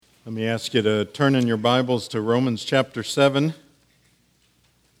Let me ask you to turn in your Bibles to Romans chapter 7.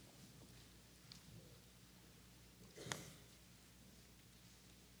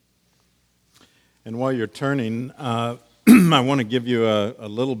 And while you're turning, I want to give you a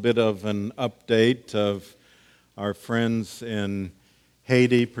little bit of an update of our friends in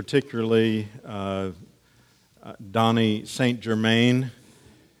Haiti, particularly Donnie St. Germain,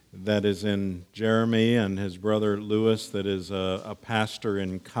 that is in Jeremy, and his brother Louis, that is a pastor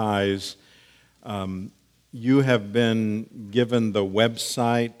in Kais. You have been given the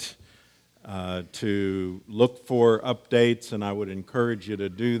website to look for updates, and I would encourage you to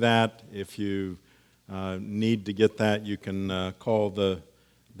do that. If you need to get that, you can call the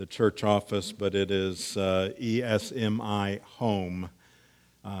church office, but it is ESMI Home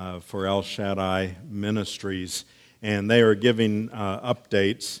for El Shaddai Ministries. And they are giving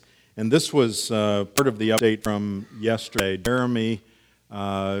updates. And this was part of the update from yesterday. Jeremy,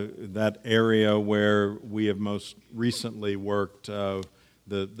 that area where we have most recently worked,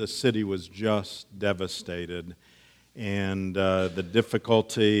 the city was just devastated. And the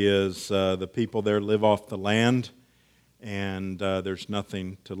difficulty is the people there live off the land, and there's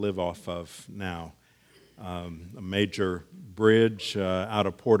nothing to live off of now. A major bridge out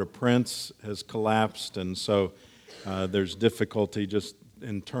of Port-au-Prince has collapsed, and so there's difficulty just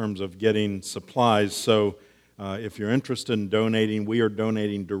in terms of getting supplies. So if you're interested in donating, we are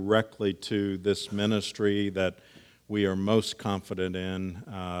donating directly to this ministry that we are most confident in.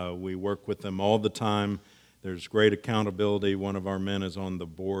 We work with them all the time. There's great accountability. One of our men is on the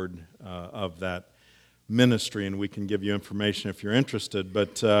board of that ministry, and we can give you information if you're interested.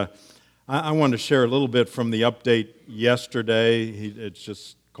 But I want to share a little bit from the update yesterday. It's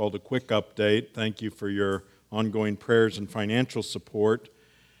just called a quick update. Thank you for your ongoing prayers and financial support.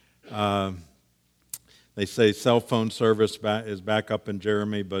 They say cell phone service is back up in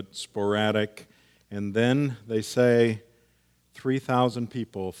Jeremy, but sporadic. And then they say 3,000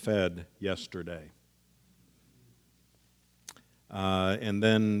 people fed yesterday. And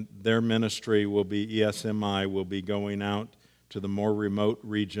then their ministry will be, ESMI, will be going out to the more remote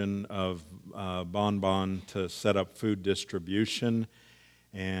region of Bonbon to set up food distribution.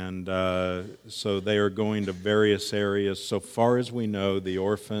 And so they are going to various areas. So far as we know, the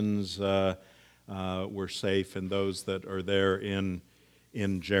orphans were safe, and those that are there in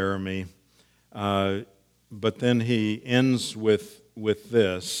Jeremy. But then he ends with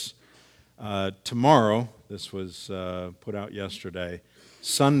this. Tomorrow, this was put out yesterday,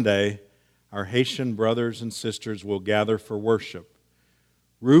 Sunday, our Haitian brothers and sisters will gather for worship.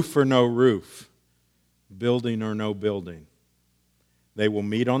 Roof or no roof, building or no building. They will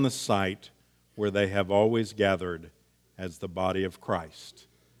meet on the site where they have always gathered as the body of Christ.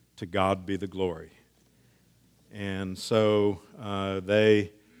 To God be the glory. And so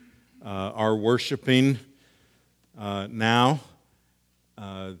they are worshiping now.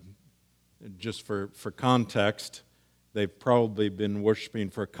 Just for context, they've probably been worshiping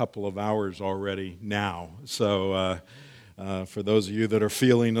for a couple of hours already now. So for those of you that are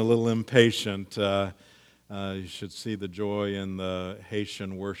feeling a little impatient, you should see the joy in the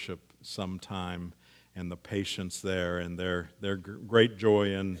Haitian worship sometime, and the patience there, and their great joy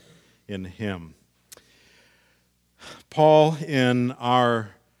in Him. Paul, in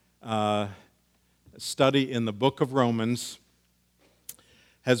our study in the book of Romans,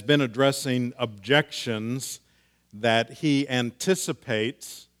 has been addressing objections that he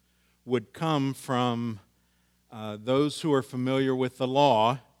anticipates would come from those who are familiar with the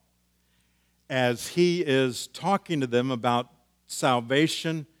law, as he is talking to them about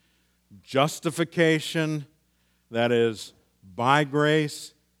salvation, justification, that is, by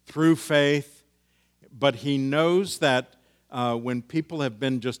grace, through faith. But he knows that when people have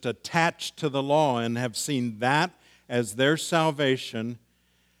been just attached to the law and have seen that as their salvation,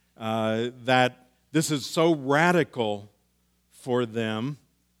 that this is so radical for them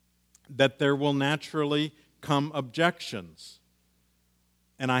that there will naturally come objections.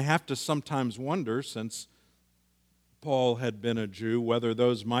 And I have to sometimes wonder, since Paul had been a Jew, whether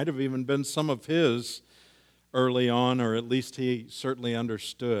those might have even been some of his early on, or at least he certainly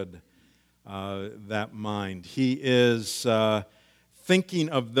understood that mind. He is thinking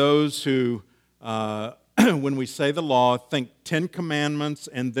of those who, when we say the law, think 10 Commandments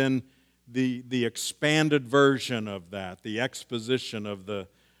and then the expanded version of that, the exposition of the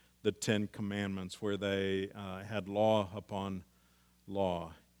 10 Commandments, where they had law upon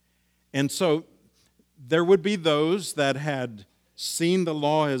law. And so there would be those that had seen the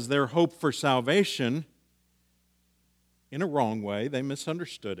law as their hope for salvation in a wrong way. They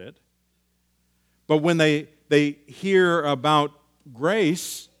misunderstood it. But when they hear about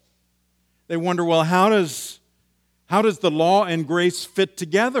grace, They wonder, well, how does the law and grace fit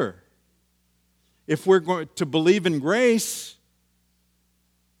together? If we're going to believe in grace,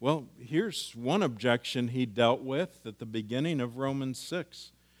 well, here's one objection he dealt with at the beginning of Romans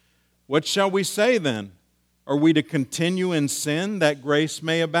 6. What shall we say then? Are we to continue in sin that grace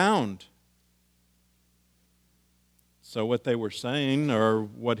may abound? So what they were saying, or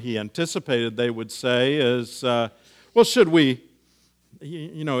what he anticipated they would say is, well, should we,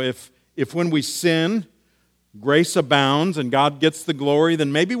 if when we sin, grace abounds and God gets the glory,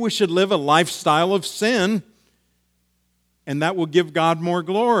 then maybe we should live a lifestyle of sin, and that will give God more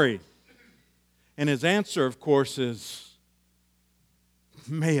glory. And his answer, of course, is,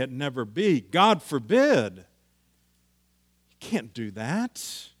 may it never be. God forbid. You can't do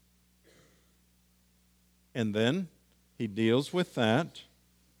that. And then he deals with that.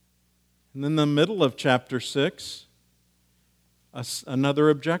 And in the middle of chapter 6,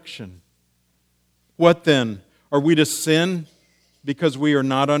 another objection. What then? Are we to sin because we are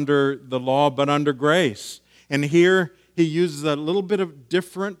not under the law but under grace? And here he uses a little bit of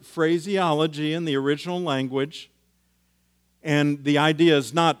different phraseology in the original language. And the idea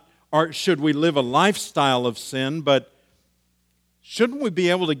is not, should we live a lifestyle of sin, but shouldn't we be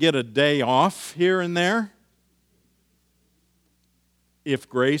able to get a day off here and there if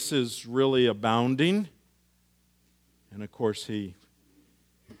grace is really abounding? And of course he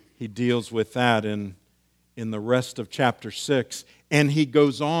deals with that in the rest of chapter 6. And he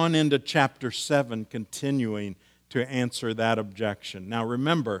goes on into chapter 7, continuing to answer that objection. Now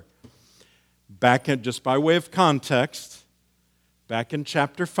remember, just by way of context, back in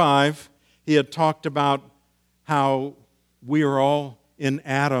chapter 5, he had talked about how we are all in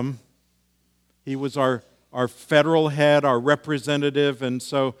Adam. He was our federal head, our representative, and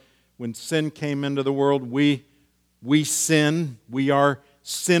so when sin came into the world, we sin. We are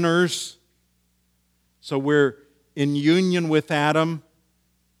sinners. So we're in union with Adam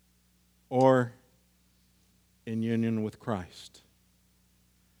or in union with Christ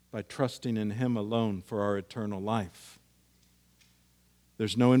by trusting in Him alone for our eternal life.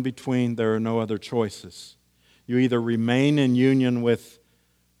 There's no in between. There are no other choices. You either remain in union with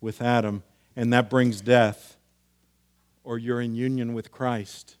Adam, and that brings death, or you're in union with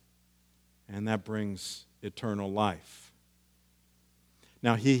Christ, and that brings eternal life.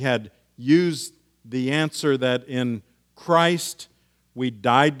 Now, he had used the answer that in Christ we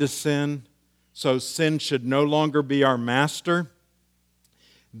died to sin, so sin should no longer be our master.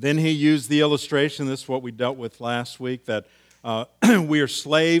 Then he used the illustration, this is what we dealt with last week, that we are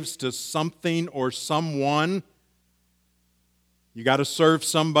slaves to something or someone. You got to serve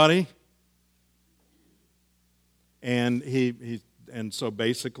somebody. And and so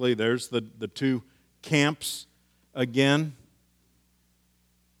basically there's the two camps again.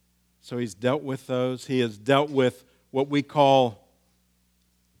 So he's dealt with those. He has dealt with what we call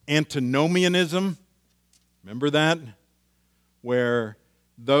antinomianism. Remember that? Where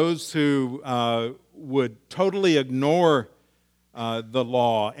those who would totally ignore the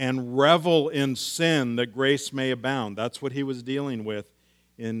law and revel in sin that grace may abound. That's what he was dealing with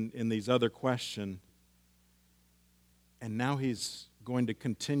in these other questions. And now he's going to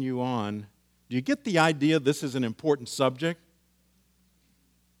continue on. Do you get the idea this is an important subject?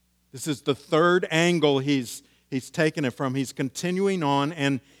 This is the third angle he's taken it from. He's continuing on,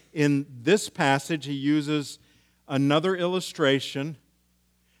 and in this passage he uses another illustration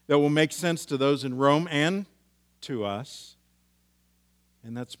that will make sense to those in Rome and to us,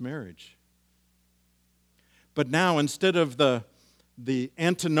 and that's marriage. But now, instead of the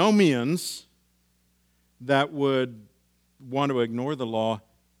antinomians that would want to ignore the law,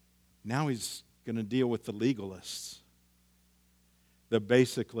 now he's going to deal with the legalists that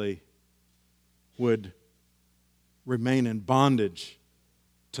basically would remain in bondage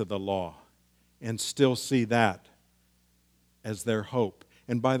to the law and still see that as their hope.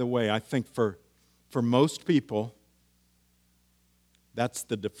 And by the way, I think for most people, that's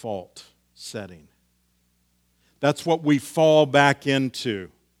the default setting. That's what we fall back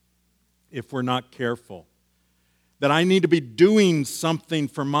into if we're not careful. That I need to be doing something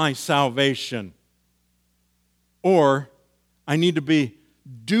for my salvation. Or I need to be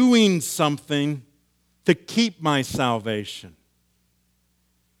doing something to keep my salvation.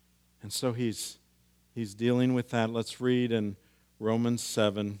 And so he's dealing with that. Let's read in Romans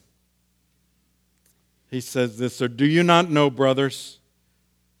 7. He says this, "Or do you not know, brothers,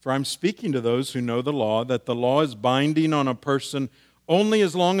 for I'm speaking to those who know the law, that the law is binding on a person only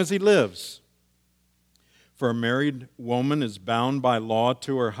as long as he lives. For a married woman is bound by law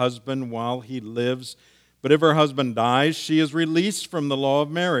to her husband while he lives. But if her husband dies, she is released from the law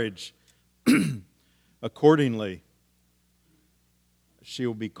of marriage. Accordingly, she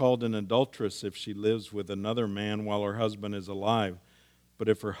will be called an adulteress if she lives with another man while her husband is alive. But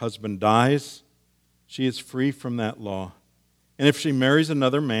if her husband dies, she is free from that law. And if she marries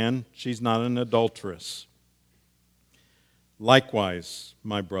another man, she's not an adulteress. Likewise,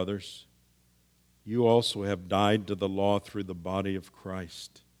 my brothers, you also have died to the law through the body of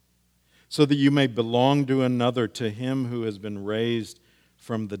Christ, so that you may belong to another, to him who has been raised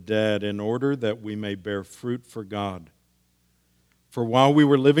from the dead, in order that we may bear fruit for God. For while we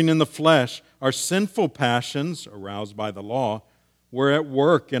were living in the flesh, our sinful passions, aroused by the law, were at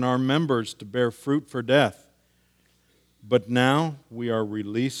work in our members to bear fruit for death. But now we are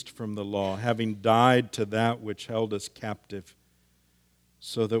released from the law, having died to that which held us captive,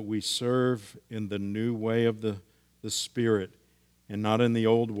 so that we serve in the new way of the Spirit, and not in the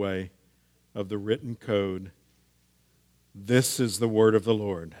old way of the written code. This is the word of the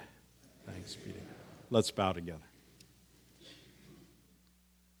Lord. Thanks be to God. Let's bow together.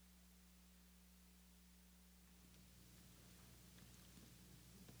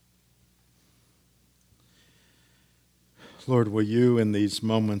 Lord, will you in these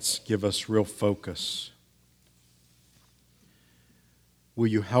moments give us real focus? Will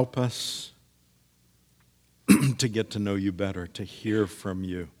you help us to get to know you better, to hear from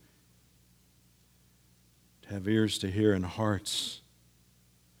you, to have ears to hear and hearts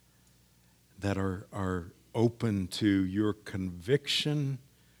that are open to your conviction,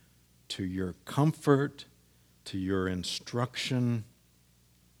 to your comfort, to your instruction?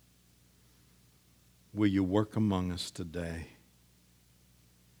 Will you work among us today?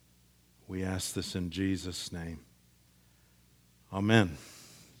 We ask this in Jesus' name. Amen.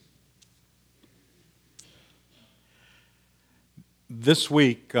 This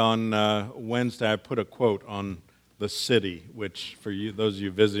week on Wednesday, I put a quote on the city, which for you, those of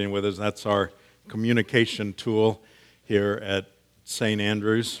you visiting with us, that's our communication tool here at St.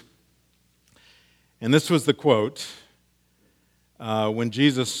 Andrews. And this was the quote. When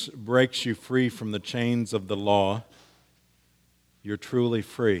Jesus breaks you free from the chains of the law, you're truly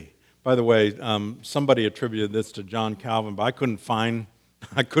free. By the way, somebody attributed this to John Calvin, but I couldn't find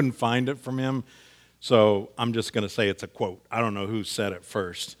it from him, so I'm just going to say it's a quote. I don't know who said it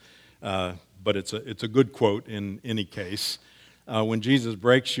first, but it's a good quote in any case. When Jesus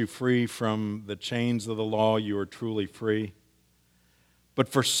breaks you free from the chains of the law, you are truly free. But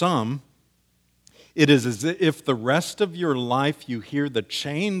for some, it is as if the rest of your life you hear the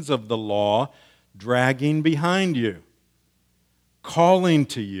chains of the law dragging behind you, calling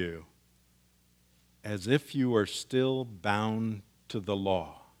to you, as if you are still bound to the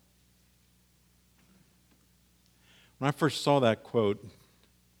law. When I first saw that quote,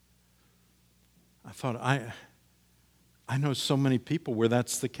 I thought, I know so many people where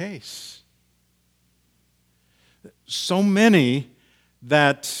that's the case. So many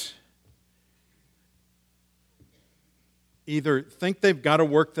that either think they've got to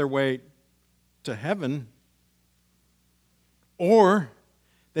work their way to heaven, or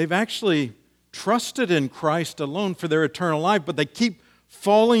they've actually trusted in Christ alone for their eternal life, but they keep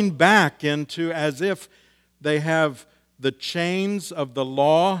falling back into as if they have the chains of the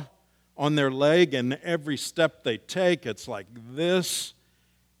law on their leg, and every step they take, it's like this,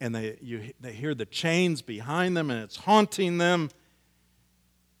 and they hear the chains behind them, and it's haunting them.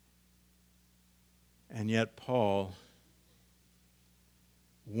 And yet Paul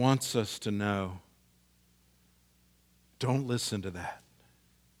wants us to know, don't listen to that.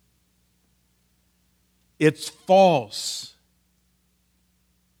 It's false.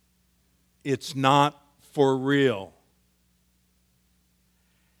 It's not for real.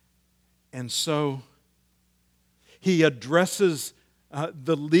 And so he addresses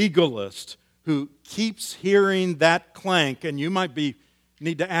the legalist who keeps hearing that clank, and you might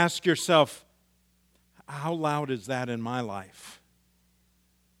need to ask yourself, how loud is that in my life?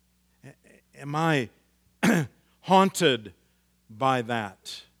 Am I haunted by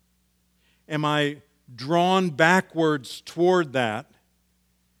that? Am I drawn backwards toward that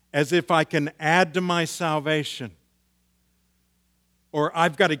as if I can add to my salvation? Or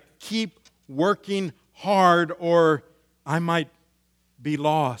I've got to keep working hard or I might be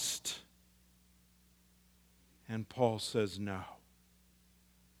lost. And Paul says, no.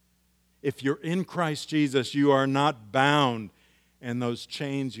 If you're in Christ Jesus, you are not bound, and those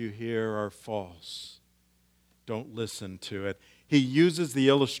chains you hear are false. Don't listen to it. He uses the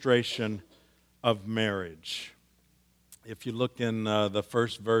illustration of marriage. If you look in the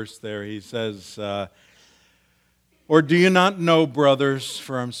first verse there, he says, or do you not know, brothers,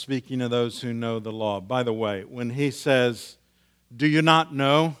 for I'm speaking to those who know the law. By the way, when he says, do you not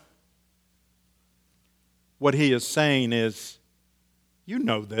know, what he is saying is, you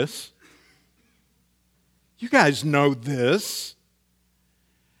know this. You guys know this.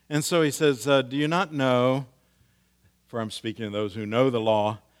 And so he says, do you not know, for I'm speaking to those who know the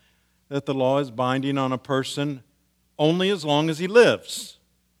law, that the law is binding on a person only as long as he lives?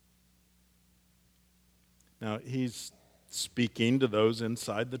 Now, he's speaking to those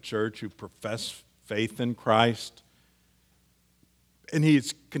inside the church who profess faith in Christ. And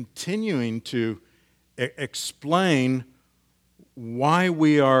he's continuing to explain why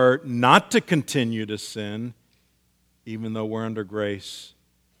we are not to continue to sin, even though we're under grace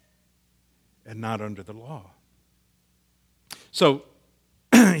and not under the law. So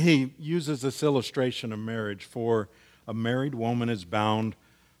he uses this illustration of marriage. For a married woman is bound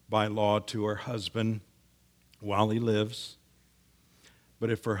by law to her husband while he lives. But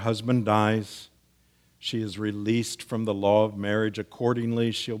if her husband dies, she is released from the law of marriage.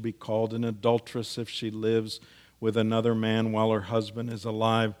 Accordingly, she'll be called an adulteress if she lives with another man while her husband is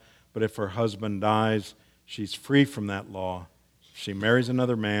alive. But if her husband dies, she's free from that law. If she marries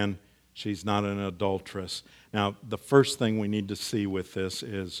another man, she's not an adulteress. Now, the first thing we need to see with this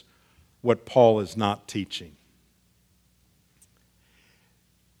is what Paul is not teaching.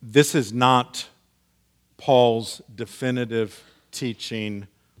 This is not Paul's definitive teaching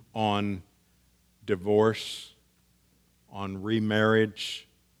on divorce, on remarriage.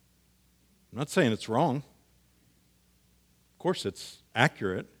 I'm not saying it's wrong. Of course, it's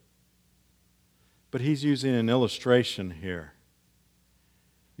accurate. But he's using an illustration here.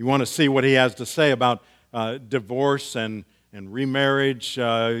 You want to see what he has to say about divorce and remarriage,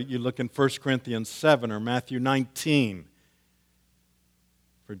 you look in 1 Corinthians 7 or Matthew 19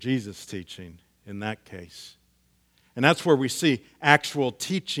 for Jesus' teaching in that case. And that's where we see actual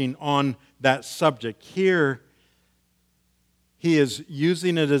teaching on that subject. Here, he is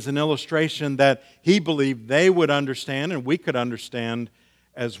using it as an illustration that he believed they would understand and we could understand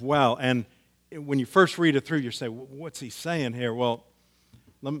as well. And when you first read it through, you say, what's he saying here? Well,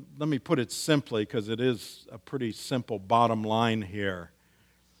 let me put it simply, because it is a pretty simple bottom line here.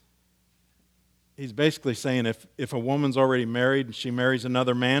 He's basically saying if a woman's already married and she marries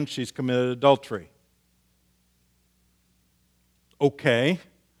another man, she's committed adultery. Okay,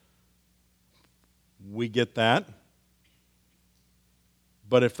 we get that.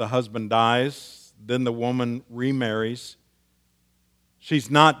 But if the husband dies, then the woman remarries, she's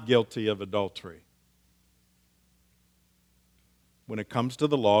not guilty of adultery. When it comes to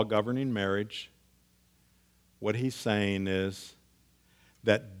the law governing marriage, what he's saying is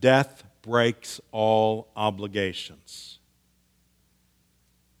that death breaks all obligations.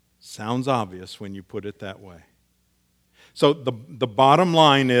 Sounds obvious when you put it that way. So the bottom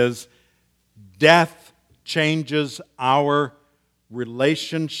line is death changes our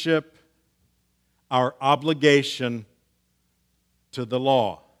relationship, our obligation to the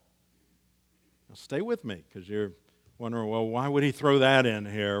law. Now stay with me, because you're wondering, well, why would he throw that in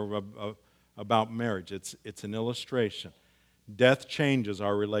here about marriage? It's an illustration. Death changes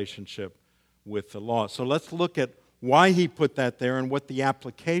our relationship with the law. So let's look at why he put that there and what the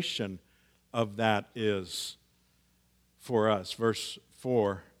application of that is for us. Verse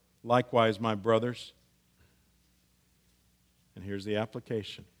 4, likewise, my brothers, and here's the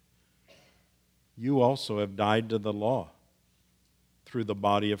application. You also have died to the law through the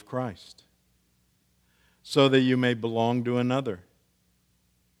body of Christ, so that you may belong to another,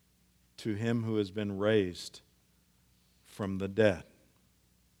 to him who has been raised from the dead.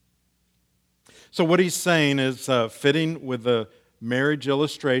 So what he's saying is fitting with the marriage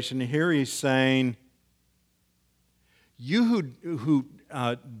illustration. Here he's saying, you who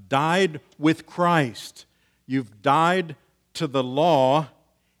died with Christ, you've died to the law,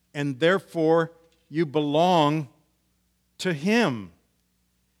 and therefore you belong to him.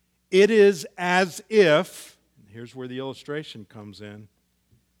 It is as if, here's where the illustration comes in,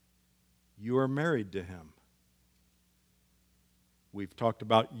 you are married to him. We've talked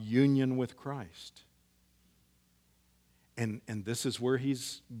about union with Christ. And this is where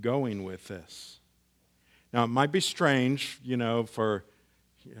he's going with this. Now, it might be strange, for,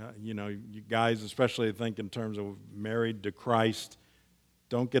 you guys, especially think in terms of married to Christ.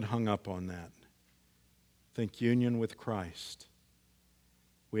 Don't get hung up on that. Think union with Christ.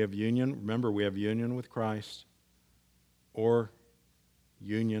 We have union, remember, we have union with Christ or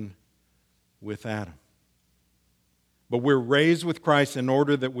union with Adam. But we're raised with Christ in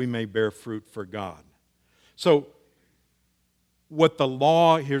order that we may bear fruit for God. So, what the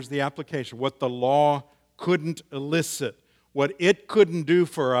law, here's the application, what the law couldn't elicit, what it couldn't do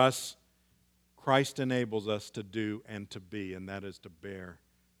for us, Christ enables us to do and to be, and that is to bear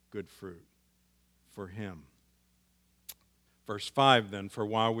good fruit for him. Verse 5 then, for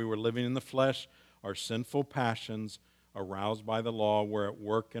while we were living in the flesh, our sinful passions, aroused by the law, were at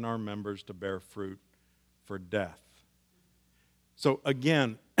work in our members to bear fruit for death. So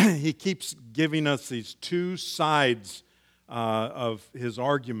again, he keeps giving us these two sides of his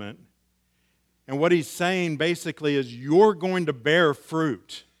argument. And what he's saying basically is you're going to bear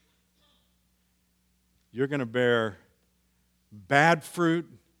fruit. You're going to bear bad fruit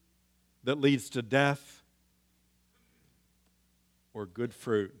that leads to death, or good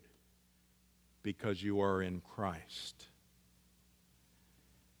fruit because you are in Christ.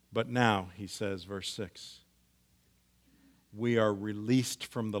 But now, he says, verse 6, we are released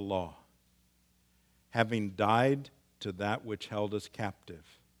from the law, having died to that which held us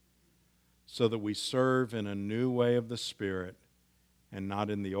captive, so that we serve in a new way of the Spirit and not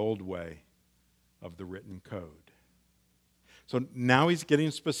in the old way of the written code. So now he's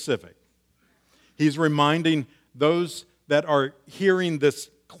getting specific. He's reminding those that are hearing this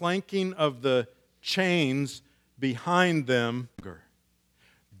clanking of the chains behind them,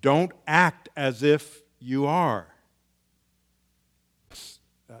 don't act as if you are.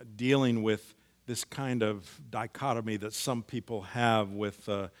 Dealing with this kind of dichotomy that some people have with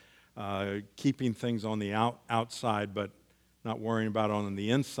keeping things on the outside but not worrying about it on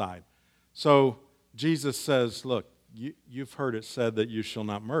the inside. So Jesus says, look, you've heard it said that you shall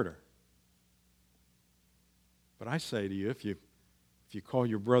not murder. But I say to you, if you call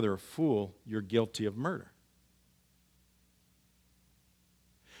your brother a fool, you're guilty of murder.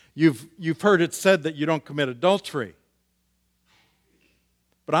 You've heard it said that you don't commit adultery.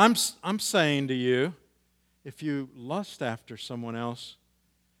 But I'm saying to you, if you lust after someone else,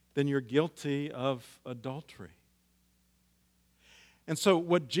 then you're guilty of adultery. And so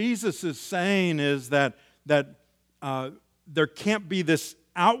what Jesus is saying is that there can't be this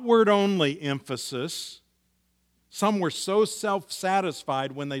outward-only emphasis. Some were so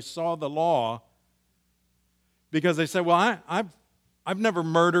self-satisfied when they saw the law because they said, well, I've never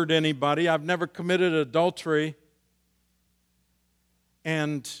murdered anybody. I've never committed adultery.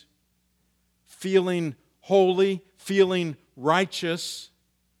 And feeling holy, feeling righteous,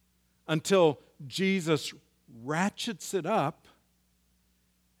 until Jesus ratchets it up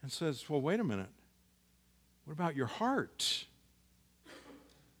and says, well, wait a minute. What about your heart?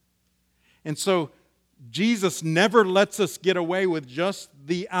 And so Jesus never lets us get away with just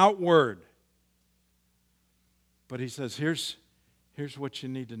the outward. But he says, here's what you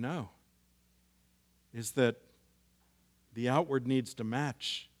need to know, is that the outward needs to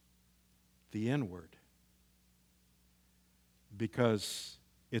match the inward, because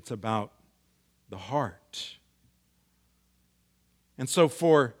it's about the heart. And so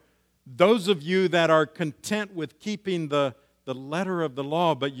for those of you that are content with keeping the letter of the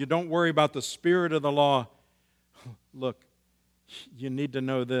law, but you don't worry about the spirit of the law, look, you need to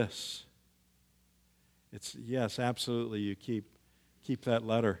know this. It's, yes, absolutely, you keep that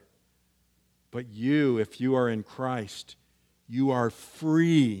letter. But you, if you are in Christ, you are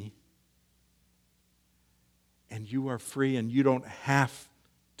free. And you are free, and you don't have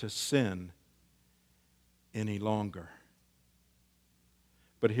to sin any longer.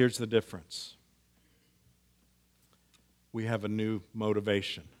 But here's the difference. We have a new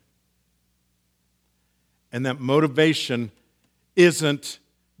motivation. And that motivation isn't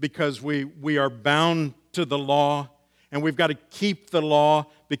because we are bound to the law and we've got to keep the law,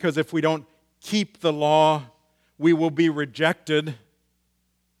 because if we don't keep the law, we will be rejected.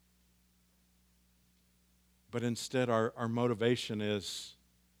 But instead, our motivation is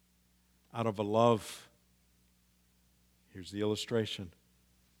out of a love, here's the illustration,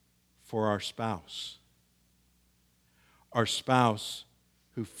 for our spouse. Our spouse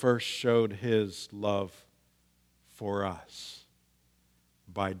who first showed his love for us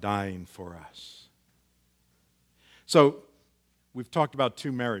by dying for us. So, we've talked about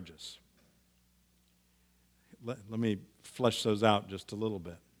two marriages. Let me flesh those out just a little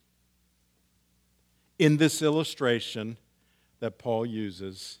bit. In this illustration that Paul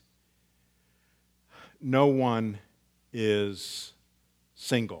uses, no one is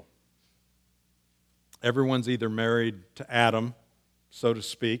single. Everyone's either married to Adam, so to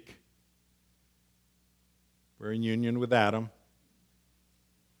speak. We're in union with Adam.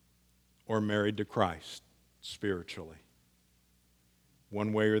 Or married to Christ, spiritually.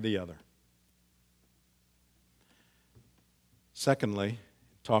 One way or the other. Secondly,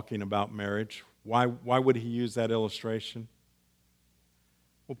 talking about marriage, why would he use that illustration?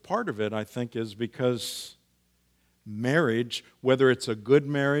 Well, part of it, I think, is because marriage, whether it's a good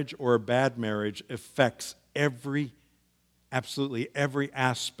marriage or a bad marriage, affects absolutely every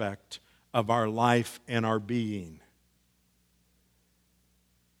aspect of our life and our being.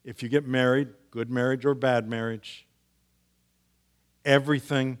 if you get married, good marriage or bad marriage,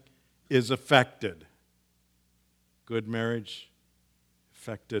 everything is affected. Good marriage,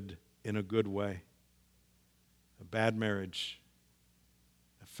 affected in a good way. A bad marriage,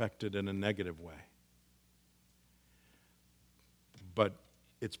 affected in a negative way. But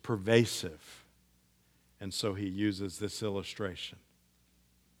it's pervasive. And so he uses this illustration.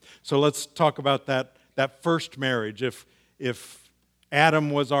 So let's talk about that first marriage. If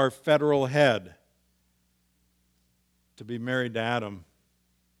Adam was our federal head, to be married to Adam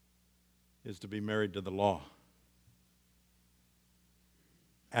is to be married to the law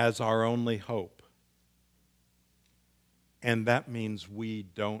as our only hope. And that means we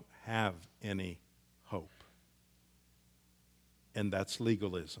don't have any hope. And that's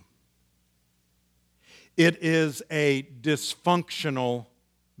legalism. It is a dysfunctional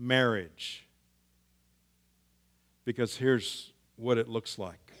marriage. Because here's what it looks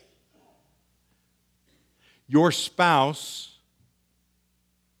like. Your spouse,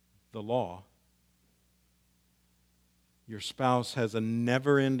 the law, your spouse has a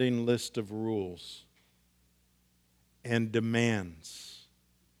never-ending list of rules and demands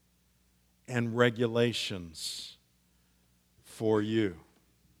and regulations for you.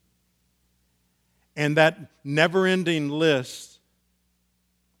 And that never-ending list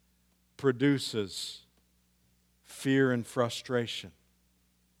produces fear and frustration.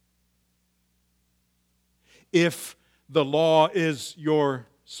 If the law is your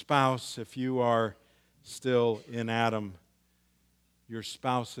spouse, if you are still in Adam, your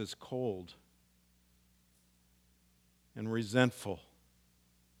spouse is cold and resentful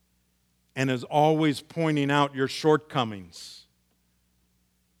and is always pointing out your shortcomings,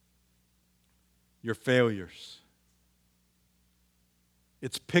 your failures.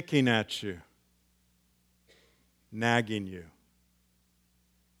 It's picking at you, nagging you,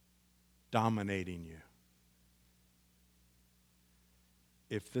 dominating you.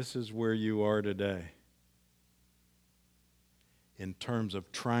 If this is where you are today, in terms of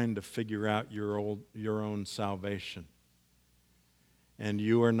trying to figure out your own salvation, and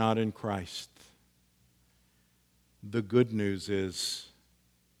you are not in Christ, the good news is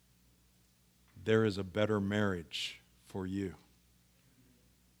there is a better marriage for you.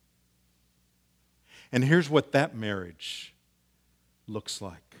 And here's what that marriage looks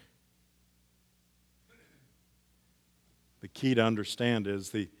like. The key to understand is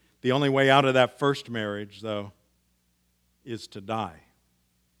the only way out of that first marriage, though, is to die.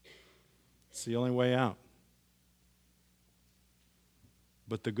 It's the only way out.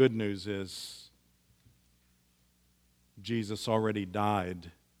 But the good news is Jesus already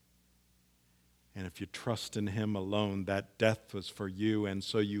died. And if you trust in Him alone, that death was for you, and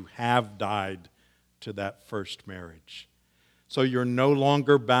so you have died to that first marriage. So you're no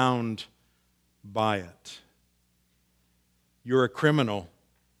longer bound by it. You're a criminal,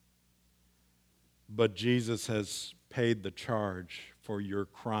 but Jesus has paid the charge for your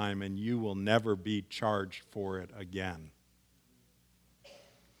crime, and you will never be charged for it again.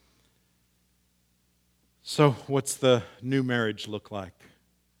 So what's the new marriage look like?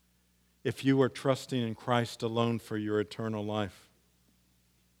 If you are trusting in Christ alone for your eternal life,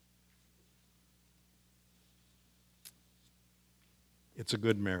 it's a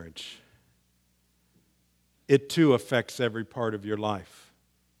good marriage. It too affects every part of your life.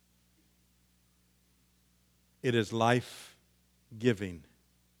 It is life-giving.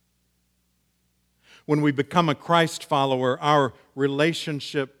 When we become a Christ follower, our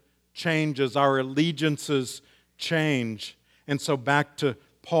relationship changes, our allegiances change. And so back to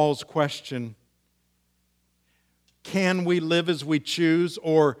Paul's question, can we live as we choose,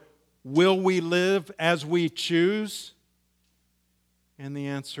 or will we live as we choose? And the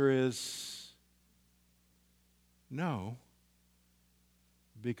answer is no,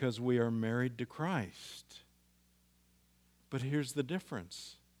 because we are married to Christ. But here's the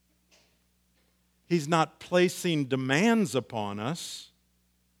difference. He's not placing demands upon us,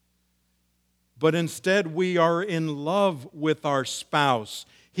 but instead we are in love with our spouse.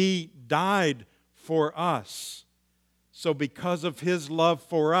 He died for us. So because of His love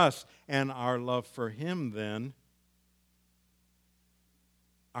for us and our love for Him, then,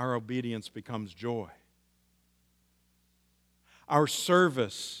 our obedience becomes joy. Our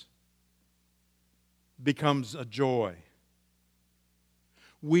service becomes a joy.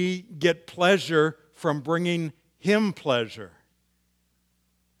 We get pleasure from bringing Him pleasure.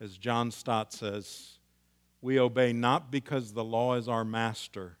 As John Stott says, we obey not because the law is our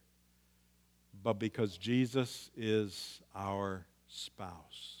master, but because Jesus is our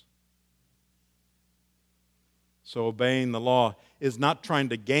spouse. So obeying the law is not trying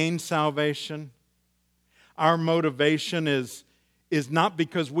to gain salvation. Our motivation is not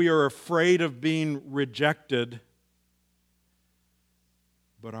because we are afraid of being rejected,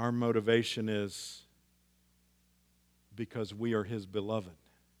 but our motivation is because we are His beloved.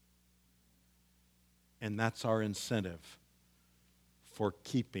 And that's our incentive for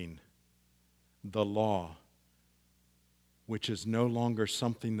keeping the law, which is no longer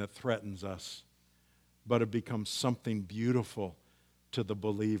something that threatens us, but it becomes something beautiful to the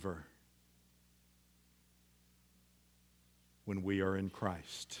believer when we are in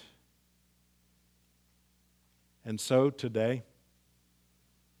Christ. And so today,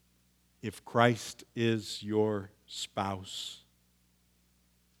 if Christ is your spouse,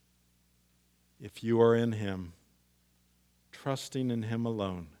 if you are in Him, trusting in Him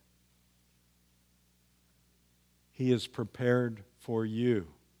alone, He has prepared for you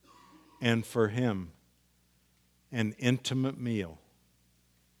and for him an intimate meal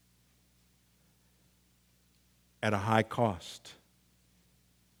at a high cost,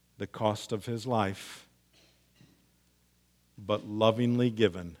 the cost of his life, but lovingly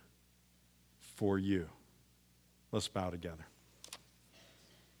given for you. Let's bow together.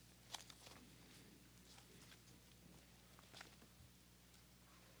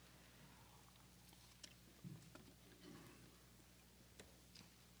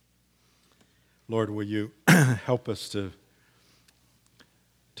 Lord, will you help us to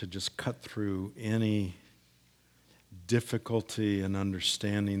just cut through any difficulty in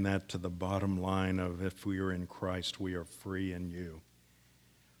understanding that to the bottom line of if we are in Christ, we are free in you.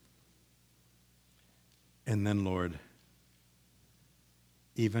 And then, Lord,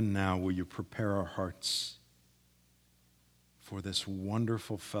 even now, will you prepare our hearts for this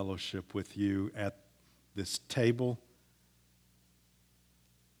wonderful fellowship with you at this table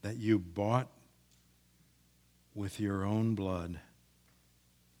that you bought with your own blood.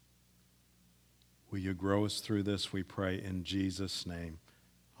 Will you grow us through this, we pray, in Jesus' name.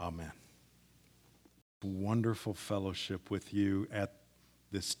 Amen. Wonderful fellowship with you at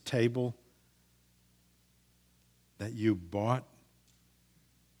this table that you bought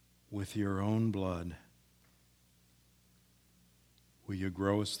with your own blood. Will you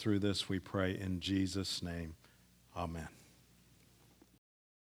grow us through this, we pray, in Jesus' name. Amen.